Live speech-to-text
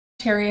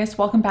Sagittarius,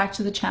 welcome back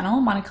to the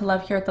channel. Monica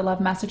Love here at the Love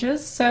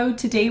Messages. So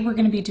today we're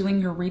going to be doing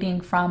your reading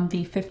from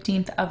the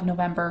 15th of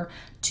November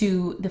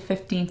to the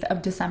 15th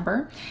of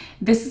December.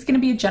 This is going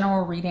to be a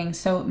general reading,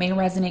 so it may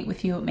resonate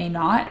with you, it may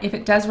not. If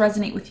it does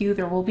resonate with you,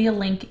 there will be a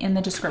link in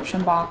the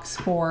description box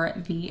for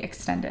the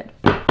extended.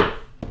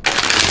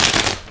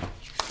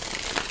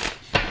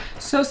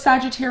 So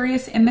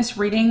Sagittarius, in this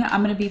reading,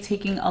 I'm going to be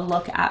taking a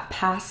look at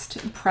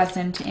past,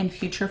 present, and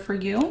future for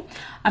you.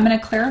 I'm going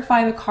to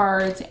clarify the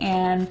cards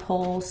and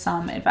pull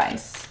some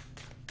advice.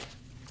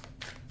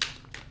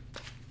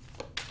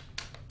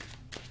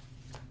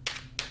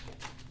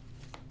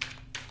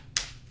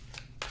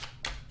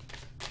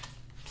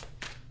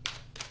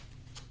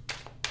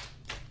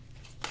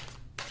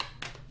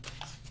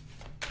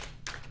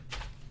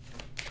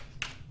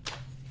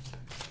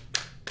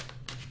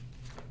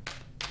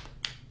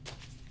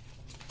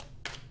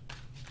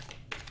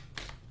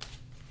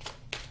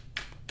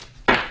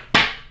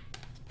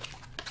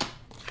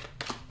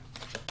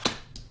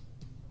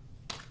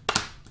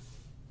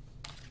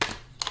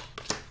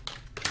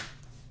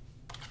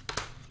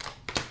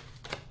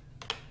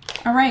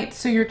 All right,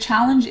 so your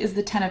challenge is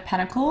the Ten of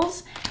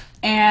Pentacles,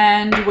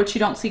 and what you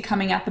don't see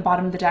coming at the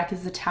bottom of the deck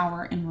is the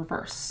Tower in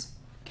reverse.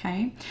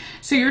 Okay,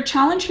 so your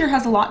challenge here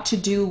has a lot to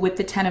do with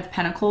the Ten of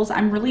Pentacles.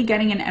 I'm really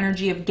getting an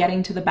energy of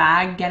getting to the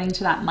bag, getting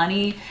to that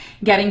money,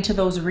 getting to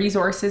those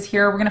resources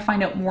here. We're going to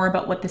find out more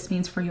about what this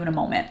means for you in a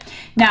moment.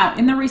 Now,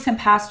 in the recent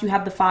past, you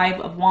have the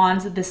Five of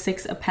Wands, the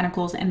Six of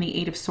Pentacles, and the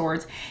Eight of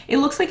Swords. It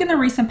looks like in the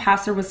recent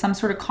past, there was some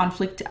sort of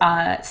conflict,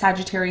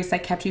 Sagittarius,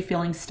 that kept you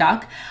feeling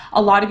stuck.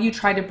 A lot of you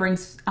tried to bring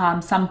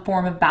some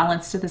form of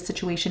balance to the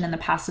situation in the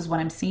past is what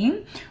I'm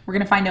seeing. We're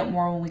going to find out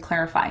more when we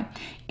clarify.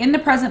 In the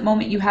present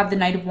moment, you have the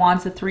Knight of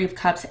Wands, the Three of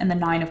Cups, and the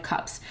Nine of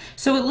Cups.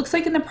 So it looks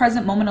like in the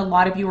present moment, a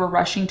lot of you are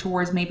rushing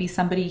towards maybe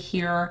somebody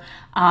here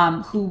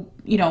who,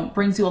 you know,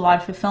 brings you a lot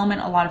of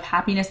fulfillment, a lot of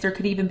happiness. There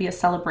could even be a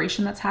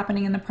celebration that's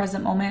happening in the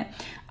present moment,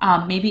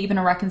 maybe even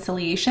a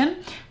reconciliation.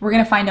 We're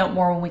going to find out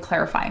more when we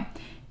clarify.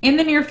 In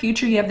the near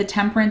future, you have the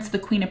Temperance, the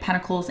Queen of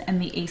Pentacles,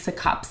 and the Ace of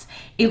Cups.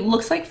 It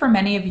looks like for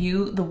many of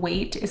you, the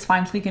wait is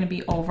finally going to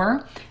be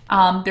over.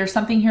 There's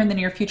something here in the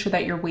near future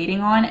that you're waiting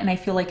on, and I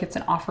feel like it's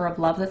an offer of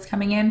love that's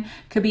coming in.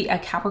 Could be a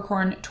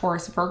Capricorn,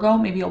 Taurus, Virgo,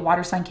 maybe a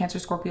water sign, Cancer,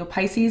 Scorpio,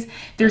 Pisces.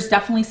 There's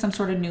definitely some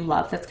sort of new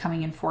love that's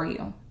coming in for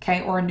you,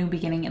 okay? Or a new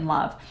beginning in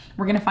love.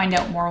 We're going to find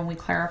out more when we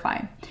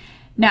clarify.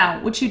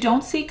 Now, what you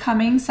don't see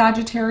coming,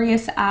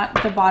 Sagittarius, at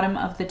the bottom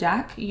of the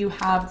deck, you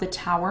have the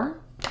Tower,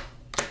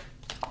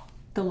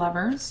 the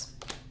Lovers,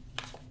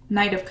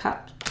 Knight of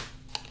Cups,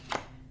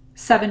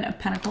 Seven of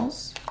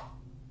Pentacles,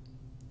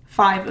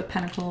 Five of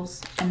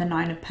Pentacles, and the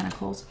Nine of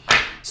Pentacles.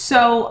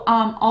 So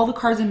all the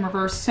cards in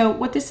reverse. So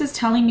what this is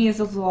telling me is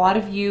a lot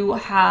of you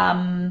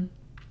have,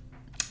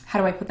 how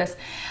do I put this?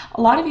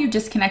 A lot of you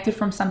disconnected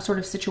from some sort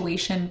of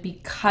situation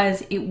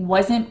because it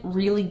wasn't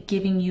really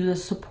giving you the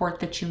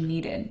support that you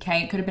needed,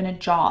 okay? It could have been a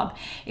job.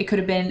 It could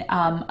have been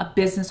a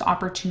business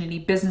opportunity,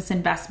 business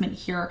investment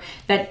here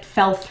that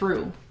fell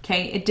through,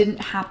 okay? It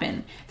didn't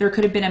happen. There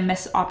could have been a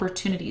missed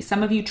opportunity.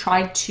 Some of you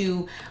tried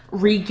to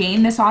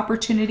regain this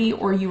opportunity,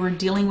 or you were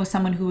dealing with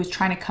someone who was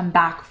trying to come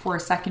back for a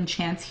second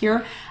chance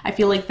here. I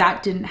feel like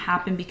that didn't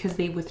happen because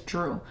they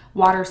withdrew.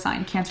 Water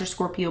sign, Cancer,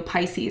 Scorpio,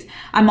 Pisces.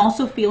 I'm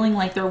also feeling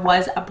like there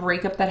was a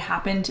breakup that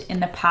happened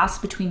in the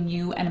past between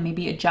you and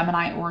maybe a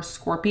Gemini or a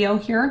Scorpio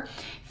here.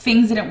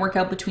 Things didn't work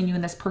out between you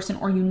and this person,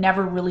 or you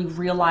never really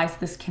realized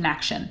this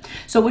connection.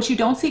 So what you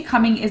don't see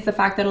coming is the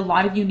fact that a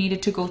lot of you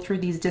needed to go through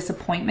these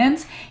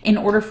disappointments in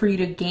order for you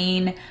to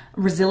gain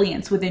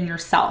resilience within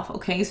yourself,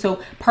 okay?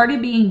 So part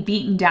of being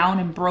beaten down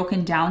and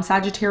broken down,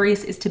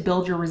 Sagittarius, is to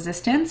build your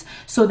resistance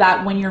so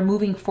that when you're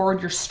moving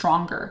forward, you're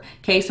stronger,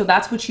 okay? So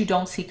that's what you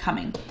don't see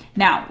coming.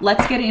 Now,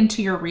 let's get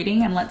into your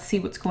reading and let's see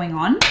what's going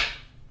on.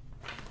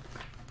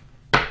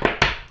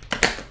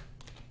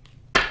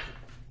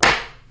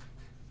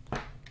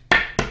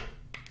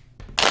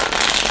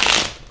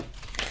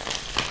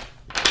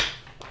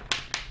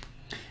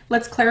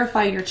 Let's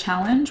clarify your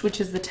challenge,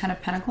 which is the Ten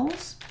of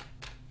Pentacles.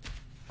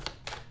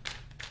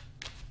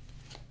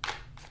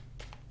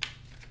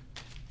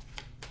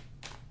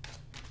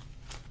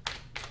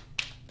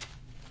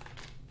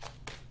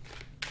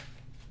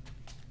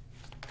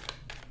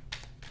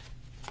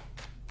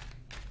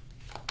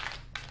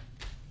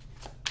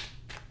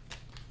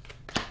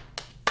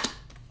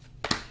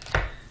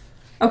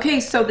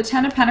 Okay, so the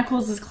Ten of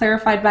Pentacles is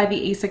clarified by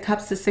the Ace of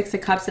Cups, the Six of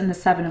Cups, and the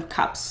Seven of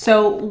Cups.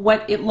 So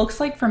what it looks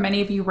like for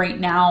many of you right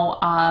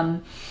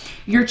now,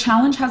 your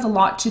challenge has a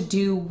lot to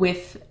do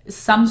with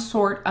some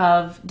sort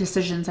of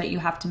decisions that you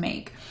have to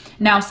make.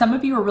 Now, some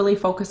of you are really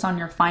focused on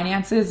your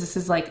finances. This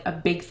is like a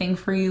big thing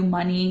for you,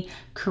 money,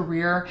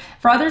 career.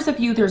 For others of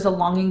you, there's a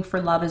longing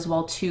for love as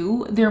well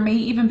too. There may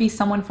even be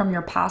someone from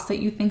your past that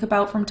you think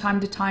about from time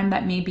to time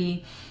that may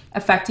be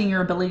affecting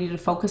your ability to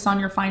focus on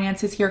your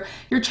finances here.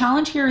 Your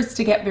challenge here is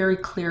to get very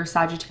clear,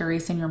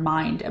 Sagittarius, in your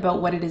mind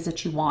about what it is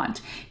that you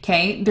want.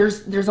 Okay,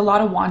 there's a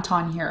lot of want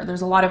on here.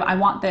 There's a lot of I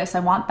want this, I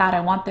want that,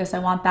 I want this, I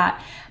want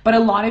that. But a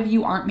lot of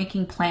you aren't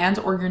making plans,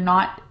 or you're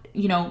not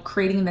you know,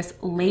 creating this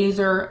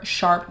laser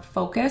sharp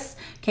focus.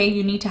 Okay,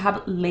 you need to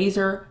have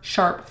laser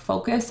sharp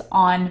focus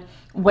on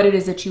what it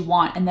is that you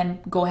want and then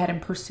go ahead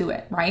and pursue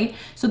it, right?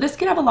 So this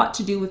could have a lot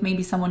to do with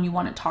maybe someone you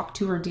want to talk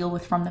to or deal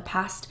with from the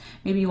past.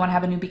 Maybe you want to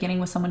have a new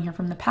beginning with someone here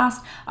from the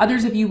past.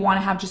 Others of you want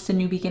to have just a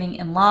new beginning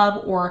in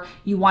love, or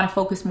you want to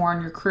focus more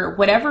on your career.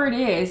 Whatever it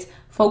is,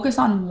 focus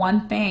on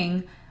one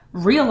thing,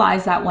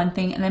 realize that one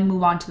thing, and then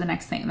move on to the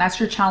next thing. That's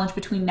your challenge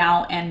between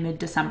now and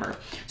mid-December.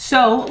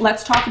 So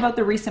let's talk about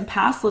the recent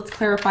past. Let's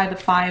clarify the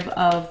 5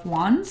 of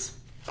Wands.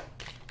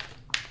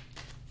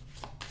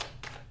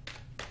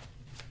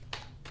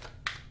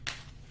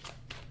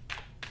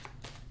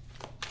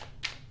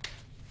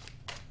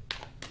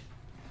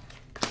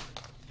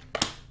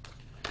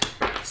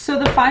 So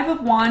the 5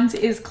 of Wands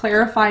is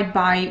clarified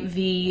by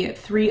the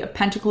 3 of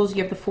Pentacles.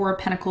 You have the 4 of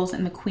Pentacles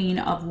and the Queen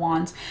of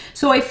Wands.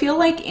 So I feel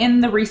like in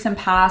the recent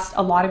past,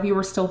 a lot of you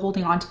are still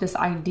holding on to this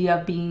idea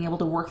of being able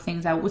to work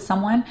things out with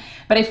someone.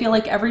 But I feel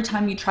like every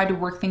time you tried to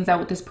work things out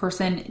with this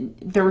person,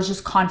 there was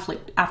just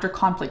conflict after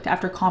conflict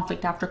after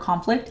conflict after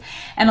conflict.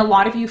 And a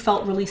lot of you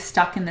felt really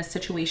stuck in this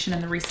situation in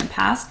the recent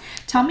past.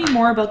 Tell me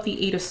more about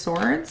the 8 of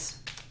Swords.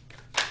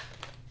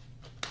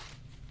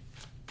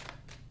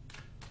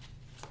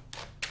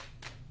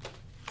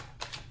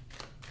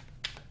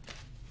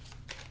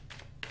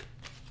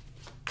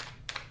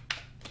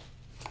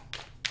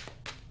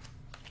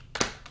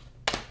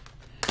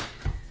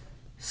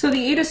 So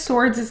the 8 of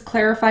Swords is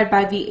clarified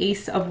by the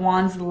Ace of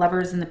Wands, the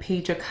Lovers, and the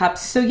Page of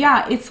Cups. So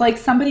yeah, it's like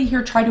somebody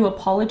here tried to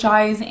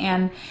apologize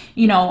and,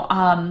 you know,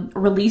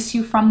 release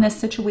you from this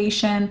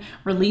situation,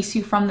 release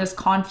you from this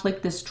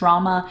conflict, this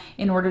drama,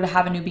 in order to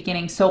have a new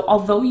beginning. So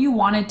although you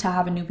wanted to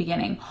have a new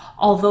beginning,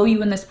 although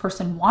you and this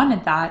person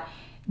wanted that,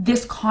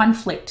 this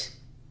conflict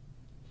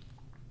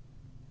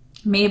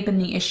may have been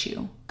the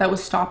issue that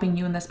was stopping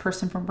you and this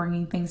person from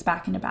bringing things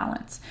back into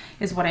balance,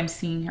 is what I'm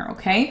seeing here,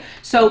 okay?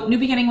 So new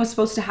beginning was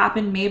supposed to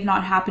happen, may have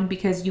not happened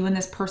because you and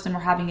this person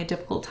were having a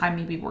difficult time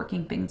maybe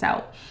working things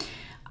out.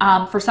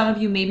 For some of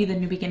you, maybe the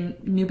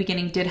new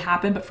beginning did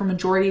happen, but for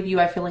majority of you,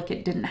 I feel like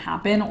it didn't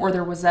happen, or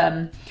there was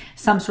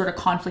some sort of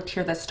conflict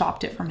here that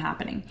stopped it from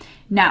happening.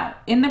 Now,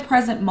 in the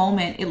present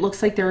moment, it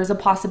looks like there is a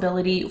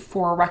possibility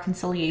for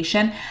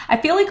reconciliation. I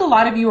feel like a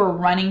lot of you are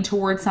running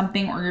towards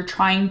something, or you're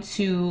trying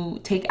to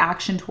take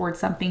action towards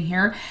something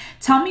here.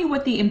 Tell me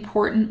what the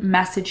important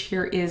message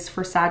here is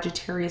for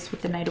Sagittarius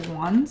with the Knight of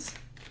Wands.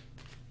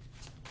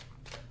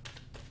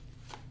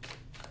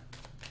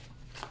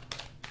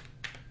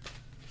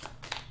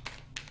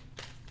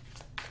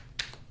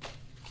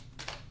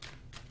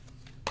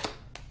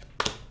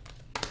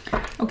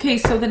 Okay,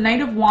 so the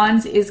Knight of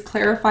Wands is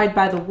clarified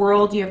by the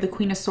World. You have the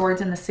Queen of Swords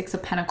and the 6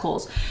 of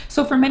Pentacles.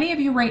 So for many of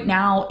you right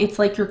now, it's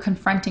like you're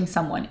confronting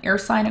someone. Air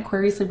sign,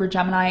 Aquarius, Libra,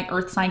 Gemini,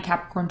 Earth sign,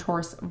 Capricorn,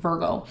 Taurus,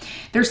 Virgo.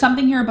 There's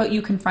something here about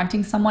you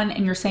confronting someone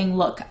and you're saying,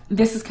 look,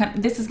 this is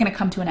going to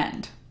come to an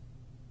end.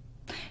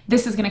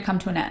 This is going to come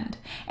to an end.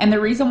 And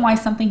the reason why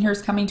something here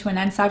is coming to an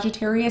end,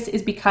 Sagittarius,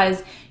 is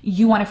because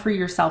you want to free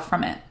yourself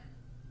from it.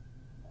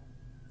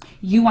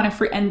 You want to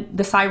free, and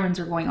the sirens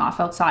are going off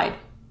outside.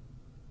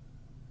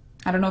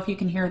 I don't know if you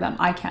can hear them.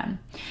 I can.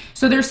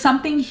 So there's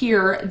something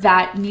here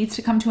that needs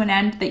to come to an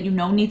end, that you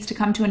know needs to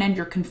come to an end.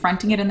 You're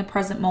confronting it in the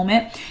present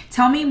moment.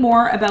 Tell me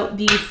more about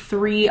the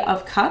 3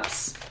 of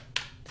Cups.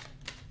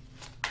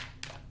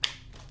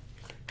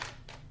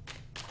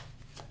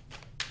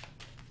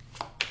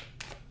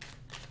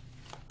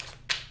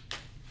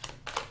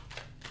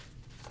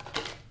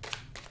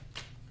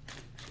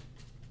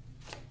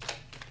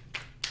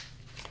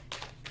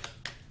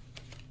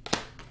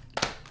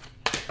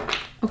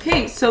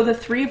 Okay, so the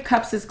 3 of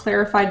Cups is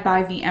clarified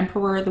by the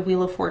Emperor, the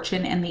Wheel of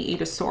Fortune, and the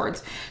 8 of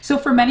Swords. So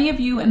for many of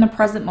you in the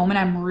present moment,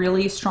 I'm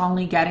really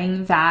strongly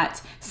getting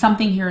that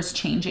something here is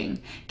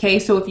changing. Okay,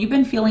 so if you've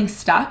been feeling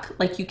stuck,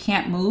 like you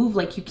can't move,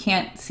 like you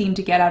can't seem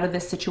to get out of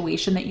this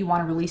situation that you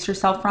want to release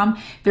yourself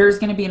from, there's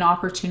going to be an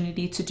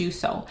opportunity to do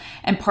so.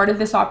 And part of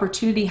this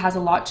opportunity has a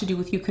lot to do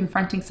with you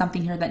confronting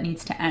something here that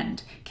needs to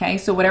end. Okay,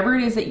 so whatever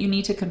it is that you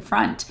need to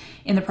confront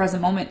in the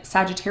present moment,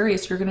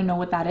 Sagittarius, you're going to know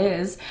what that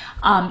is.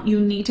 You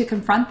need to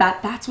confront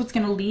that. That's what's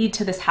going to lead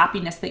to this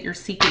happiness that you're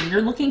seeking.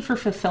 You're looking for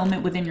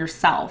fulfillment within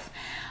yourself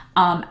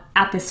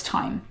at this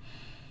time.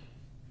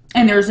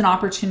 And there's an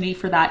opportunity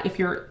for that if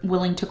you're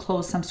willing to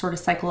close some sort of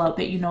cycle out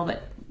that you know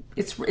that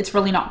it's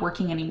really not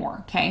working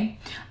anymore, okay?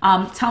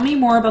 Tell me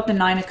more about the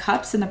 9 of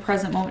Cups in the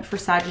present moment for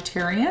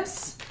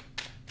Sagittarius.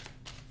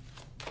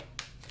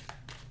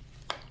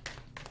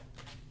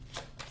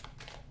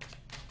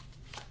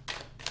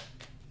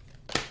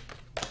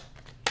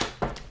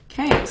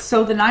 Okay,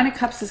 so the 9 of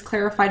Cups is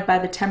clarified by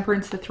the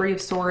Temperance, the 3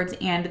 of Swords,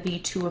 and the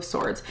 2 of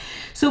Swords.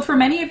 So for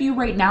many of you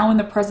right now in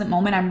the present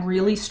moment, I'm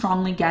really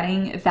strongly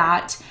getting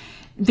that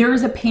there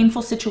is a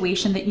painful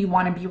situation that you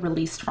want to be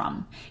released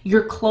from.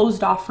 You're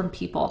closed off from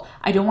people.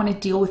 I don't want to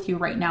deal with you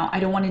right now. I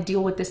don't want to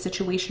deal with this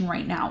situation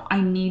right now.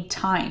 I need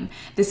time.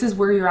 This is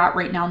where you're at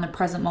right now in the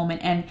present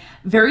moment. And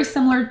very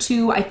similar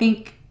to, I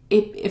think,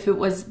 if it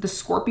was the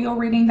Scorpio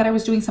reading that I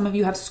was doing, some of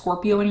you have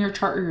Scorpio in your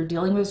chart or you're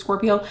dealing with a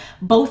Scorpio.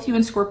 Both you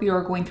and Scorpio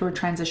are going through a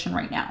transition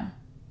right now.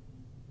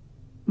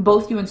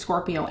 Both you and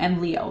Scorpio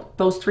and Leo,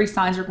 those three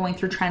signs are going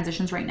through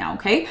transitions right now,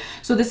 okay?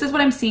 So this is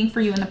what I'm seeing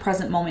for you in the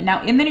present moment.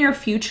 Now, in the near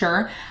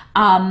future,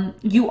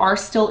 you are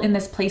still in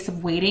this place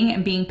of waiting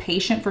and being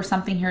patient for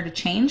something here to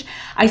change.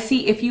 I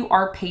see if you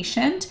are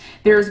patient,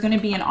 there's going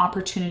to be an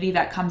opportunity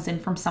that comes in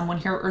from someone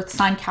here, Earth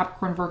sign,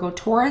 Capricorn, Virgo,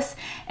 Taurus,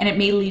 and it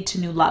may lead to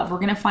new love. We're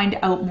going to find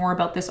out more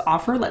about this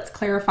offer. Let's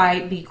clarify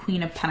the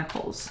Queen of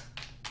Pentacles.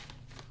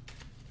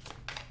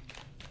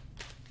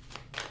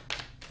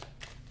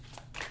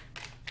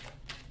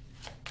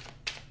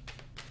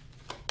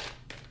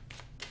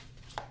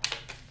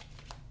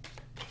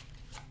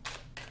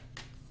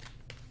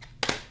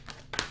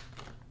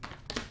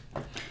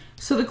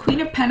 So the Queen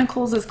of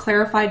Pentacles is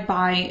clarified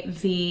by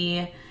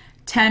the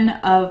 10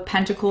 of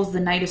Pentacles, the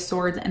Knight of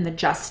Swords, and the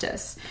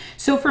Justice.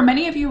 So for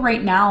many of you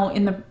right now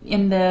in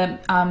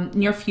the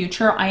near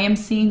future, I am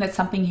seeing that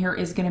something here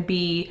is going to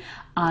be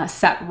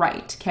set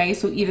right. Okay,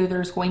 so either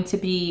there's going to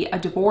be a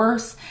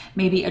divorce,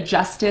 maybe a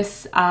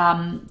justice,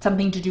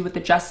 something to do with the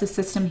justice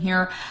system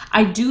here.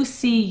 I do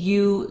see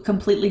you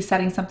completely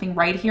setting something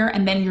right here,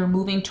 and then you're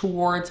moving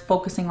towards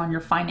focusing on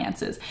your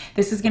finances.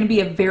 This is going to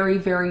be a very,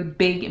 very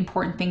big,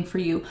 important thing for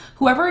you.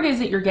 Whoever it is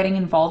that you're getting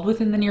involved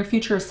with in the near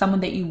future is someone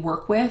that you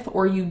work with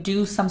or you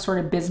do some sort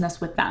of business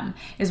with them,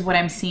 is what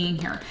I'm seeing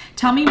here.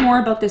 Tell me more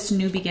about this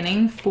new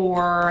beginning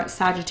for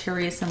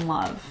Sagittarius in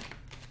love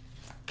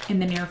in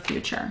the near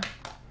future.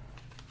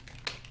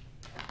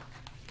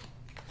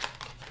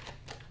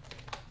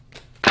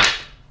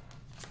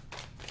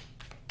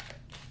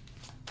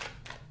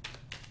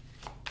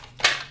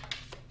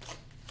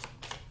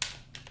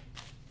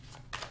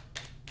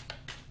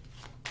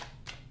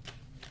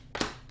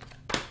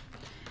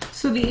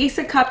 So the Ace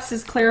of Cups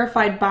is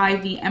clarified by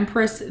the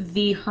Empress,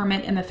 the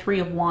Hermit, and the Three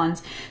of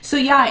Wands. So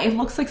yeah, it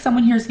looks like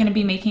someone here is going to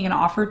be making an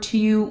offer to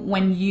you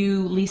when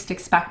you least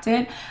expect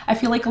it. I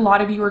feel like a lot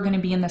of you are going to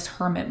be in this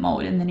hermit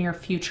mode in the near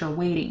future,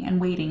 waiting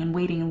and waiting and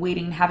waiting and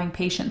waiting and having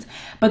patience.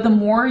 But the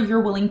more you're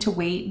willing to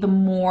wait, the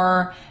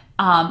more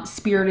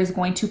Spirit is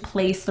going to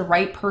place the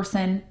right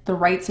person, the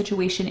right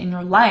situation in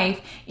your life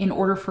in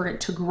order for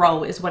it to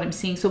grow, is what I'm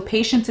seeing. So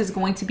patience is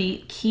going to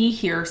be key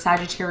here,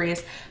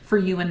 Sagittarius, for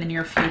you in the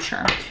near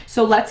future.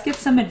 So let's get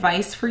some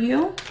advice for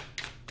you.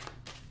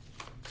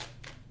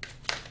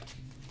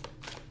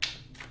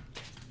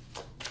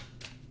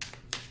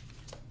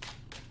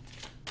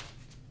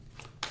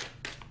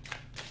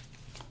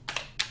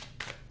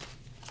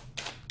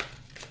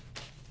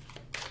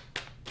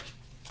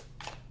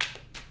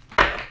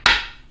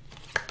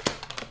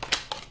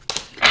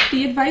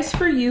 The advice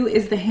for you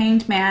is the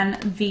Hanged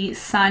Man, the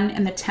Sun,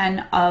 and the 10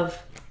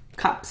 of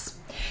Cups.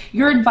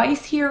 Your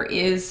advice here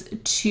is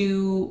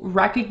to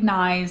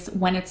recognize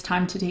when it's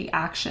time to take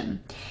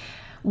action.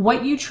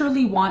 What you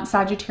truly want,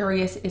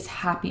 Sagittarius, is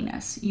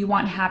happiness. You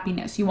want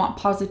happiness. You want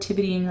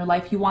positivity in your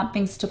life. You want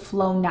things to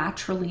flow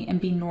naturally and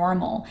be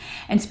normal.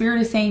 And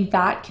Spirit is saying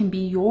that can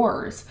be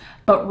yours.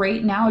 But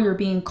right now you're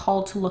being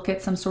called to look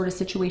at some sort of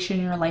situation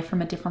in your life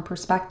from a different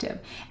perspective.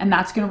 And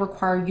that's going to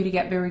require you to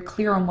get very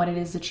clear on what it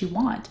is that you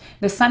want.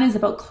 The Sun is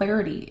about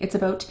clarity. It's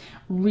about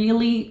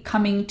really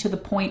coming to the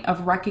point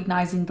of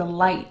recognizing the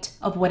light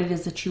of what it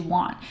is that you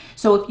want.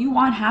 So if you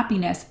want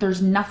happiness,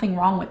 there's nothing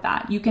wrong with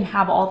that. You can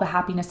have all the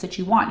happiness that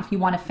you want. If you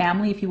want a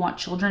family, if you want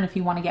children, if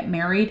you want to get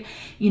married,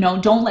 you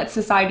know, don't let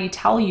society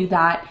tell you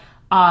that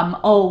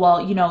oh,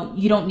 well, you know,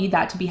 you don't need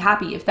that to be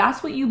happy. If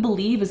that's what you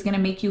believe is going to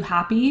make you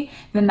happy,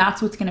 then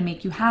that's what's going to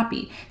make you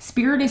happy.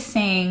 Spirit is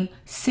saying,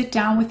 sit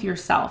down with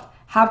yourself,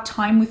 have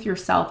time with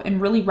yourself,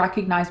 and really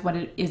recognize what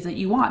it is that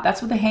you want.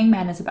 That's what the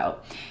Hangman is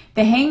about.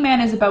 The Hangman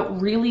is about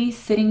really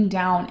sitting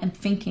down and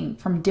thinking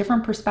from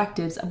different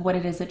perspectives of what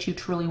it is that you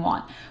truly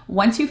want.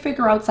 Once you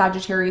figure out,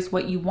 Sagittarius,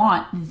 what you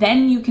want,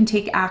 then you can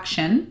take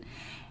action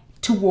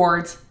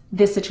towards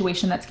this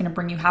situation that's going to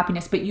bring you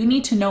happiness. But you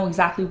need to know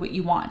exactly what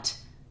you want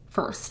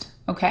first.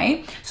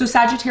 Okay, so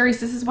Sagittarius,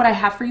 this is what I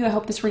have for you. I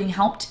hope this reading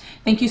helped.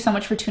 Thank you so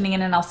much for tuning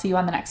in, and I'll see you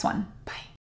on the next one. Bye.